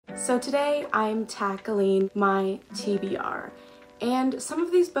So today I'm tackling my TBR, and some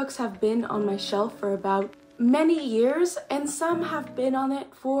of these books have been on my shelf for about many years and some have been on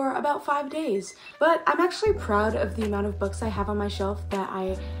it for about 5 days. But I'm actually proud of the amount of books I have on my shelf that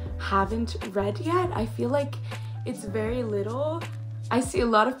I haven't read yet. I feel like it's very little. I see a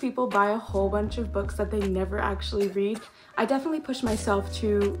lot of people buy a whole bunch of books that they never actually read. I definitely push myself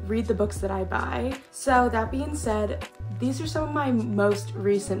to read the books that I buy. So that being said, these are some of my most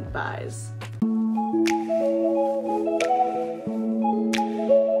recent buys.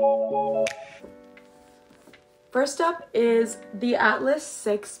 First up is The Atlas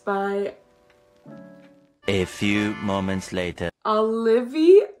 6 by A few moments later.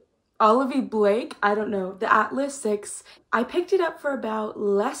 Olivia Blake, I don't know. The Atlas 6. I picked it up for about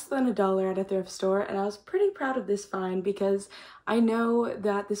less than $1 at a thrift store, and I was pretty proud of this find because I know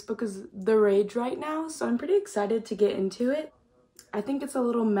that this book is the rage right now, so I'm pretty excited to get into it. I think it's a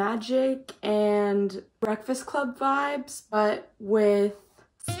little magic and Breakfast Club vibes, but with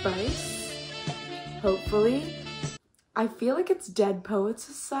spice, hopefully. I feel like it's Dead Poets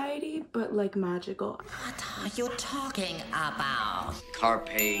Society, but like magical. What are you talking about? Carpe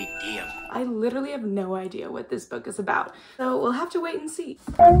diem. I literally have no idea what this book is about, so we'll have to wait and see.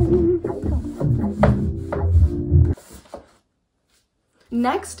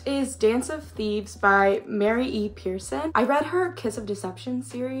 Next is Dance of Thieves by Mary E. Pearson. I read her Kiss of Deception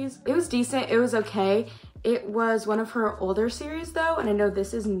series. It was decent, it was okay. It was one of her older series though, and I know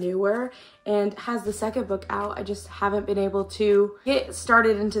this is newer and has the second book out. I just haven't been able to get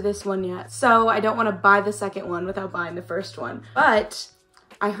started into this one yet. So I don't want to buy the second one without buying the first one. But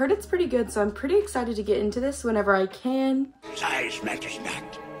I heard it's pretty good, so I'm pretty excited to get into this whenever I can. Size matters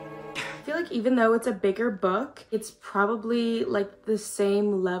not. I feel like even though it's a bigger book, it's probably like the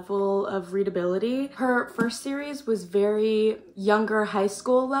same level of readability. Her first series was very younger high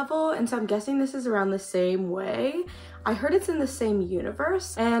school level, and so I'm guessing this is around the same way. I heard it's in the same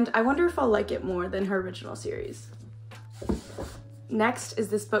universe, and I wonder if I'll like it more than her original series. Next is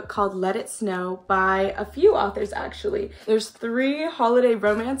this book called Let It Snow by a few authors actually. There's 3 holiday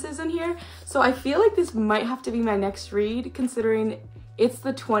romances in here, so I feel like this might have to be my next read considering it's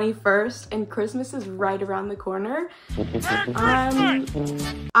the 21st and Christmas is right around the corner.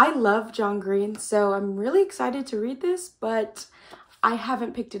 I love John Green, so I'm really excited to read this, but I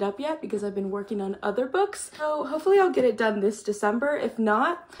haven't picked it up yet because I've been working on other books. So hopefully I'll get it done this December. If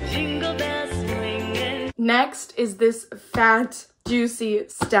not, Jingle bells ringing. Next is this fat, juicy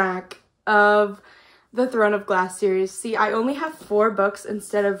stack of the Throne of Glass series. See, I only have 4 books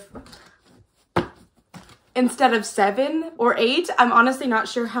instead of 7 or 8. I'm honestly not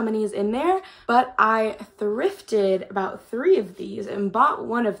sure how many is in there, but I thrifted about 3 of these and bought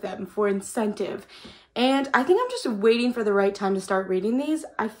one of them for incentive. And I think I'm just waiting for the right time to start reading these.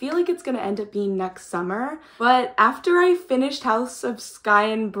 I feel like it's gonna end up being next summer, but after I finished House of Sky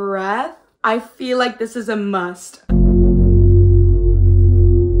and Breath, I feel like this is a must.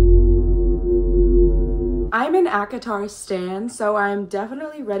 I'm an ACOTAR stan, so I'm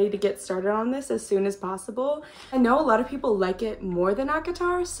definitely ready to get started on this as soon as possible. I know a lot of people like it more than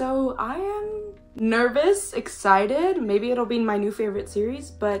ACOTAR, so I am nervous, excited. Maybe it'll be my new favorite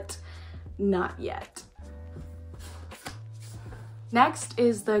series, but not yet. Next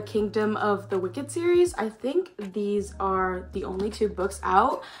is the Kingdom of the Wicked series. I think these are the only 2 books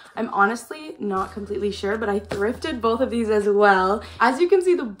out. I'm honestly not completely sure, but I thrifted both of these as well. As you can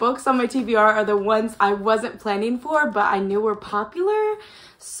see, the books on my TBR are the ones I wasn't planning for, but I knew were popular.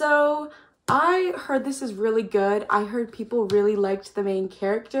 So I heard this is really good. I heard people really liked the main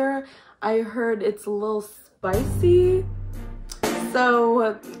character. I heard it's a little spicy.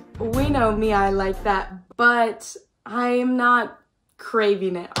 So we know me, I like that, but I'm not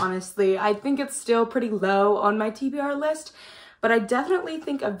craving it, honestly. I think it's still pretty low on my TBR list, but I definitely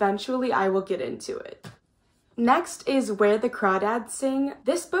think eventually I will get into it. Next is Where the Crawdads Sing.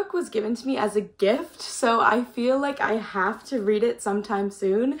 This book was given to me as a gift, so I feel like I have to read it sometime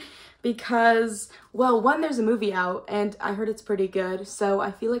soon because, well, one, there's a movie out and I heard it's pretty good, so I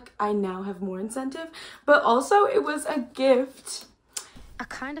feel like I now have more incentive, but also it was a gift. I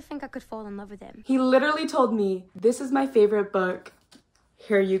kind of think I could fall in love with him. He literally told me, this is my favorite book.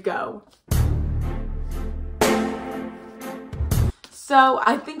 Here you go. So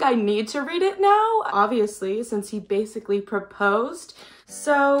I think I need to read it now, obviously, since he basically proposed.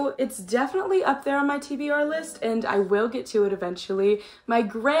 So it's definitely up there on my TBR list and I will get to it eventually. My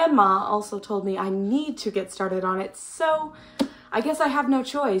grandma also told me I need to get started on it, so I guess I have no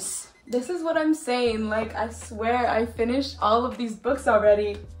choice. This is what I'm saying, like, I swear I finished all of these books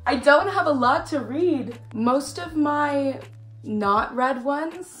already. I don't have a lot to read. Most of my not read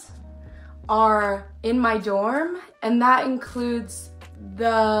ones are in my dorm, and that includes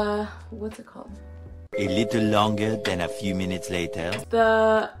the, what's it called? A little longer than a few minutes later.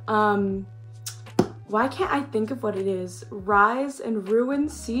 The, why can't I think of what it is? Rise and Ruin,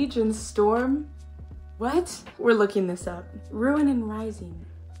 Siege and Storm? What? We're looking this up. Ruin and Rising.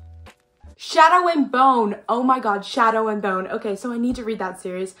 Shadow and Bone. Oh my god, Shadow and Bone. Okay, so I need to read that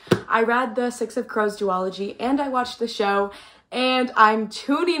series. I read the Six of Crows duology and I watched the show, and I'm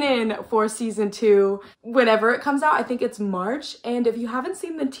tuning in for season 2 whenever it comes out. I think it's March, and if you haven't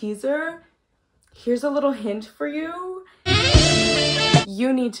seen the teaser, here's a little hint for you.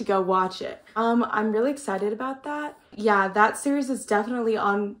 You need to go watch it. I'm really excited about that. Yeah, that series is definitely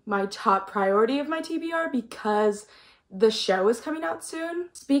on my top priority of my TBR because the show is coming out soon.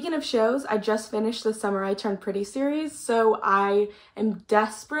 Speaking of shows, I just finished the Summer I Turned Pretty series, so I am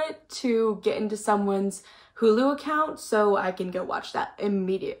desperate to get into someone's Hulu account so I can go watch that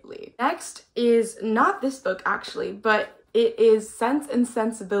immediately. Next is not this book actually, but it is Sense and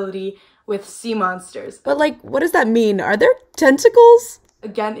Sensibility with Sea Monsters. But like, what does that mean? Are there tentacles?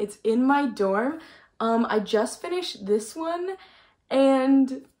 Again, it's in my dorm. I just finished this one,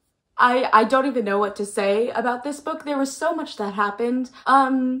 and I don't even know what to say about this book. There was so much that happened.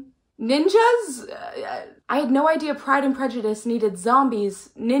 Ninjas? I had no idea Pride and Prejudice needed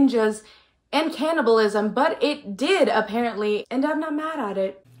zombies, ninjas, and cannibalism, but it did apparently, and I'm not mad at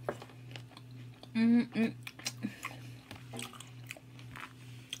it.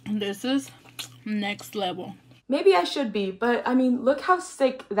 This is next level. Maybe I should be, but I mean, look how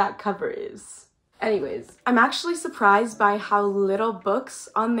sick that cover is. Anyways, I'm actually surprised by how little books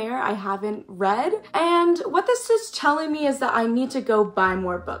on there I haven't read. And what this is telling me is that I need to go buy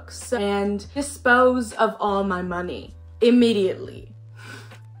more books and dispose of all my money immediately.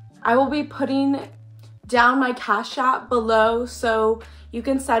 I will be putting down my Cash App below so you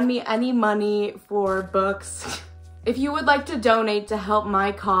can send me any money for books. If you would like to donate to help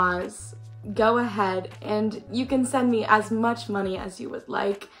my cause, go ahead and you can send me as much money as you would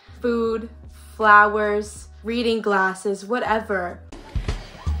like. Food, flowers, reading glasses, whatever.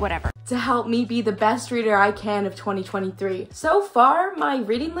 Whatever. To help me be the best reader I can of 2023. So far, my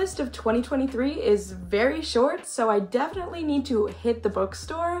reading list of 2023 is very short, so I definitely need to hit the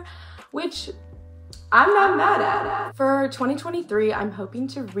bookstore, which I'm not mad at. For 2023, I'm hoping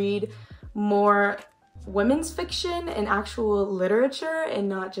to read more women's fiction and actual literature and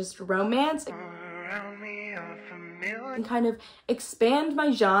not just romance. And kind of expand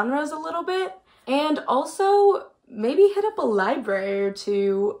my genres a little bit. And also maybe hit up a library or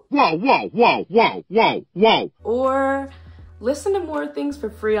two. Whoa. Or listen to more things for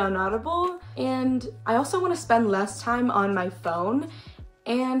free on Audible. And I also want to spend less time on my phone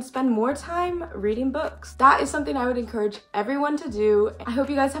and spend more time reading books. That is something I would encourage everyone to do. I hope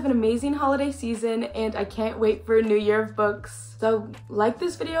you guys have an amazing holiday season, and I can't wait for a new year of books. So like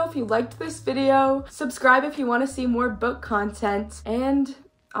this video if you liked this video, subscribe if you want to see more book content, and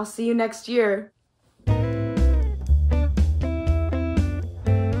I'll see you next year.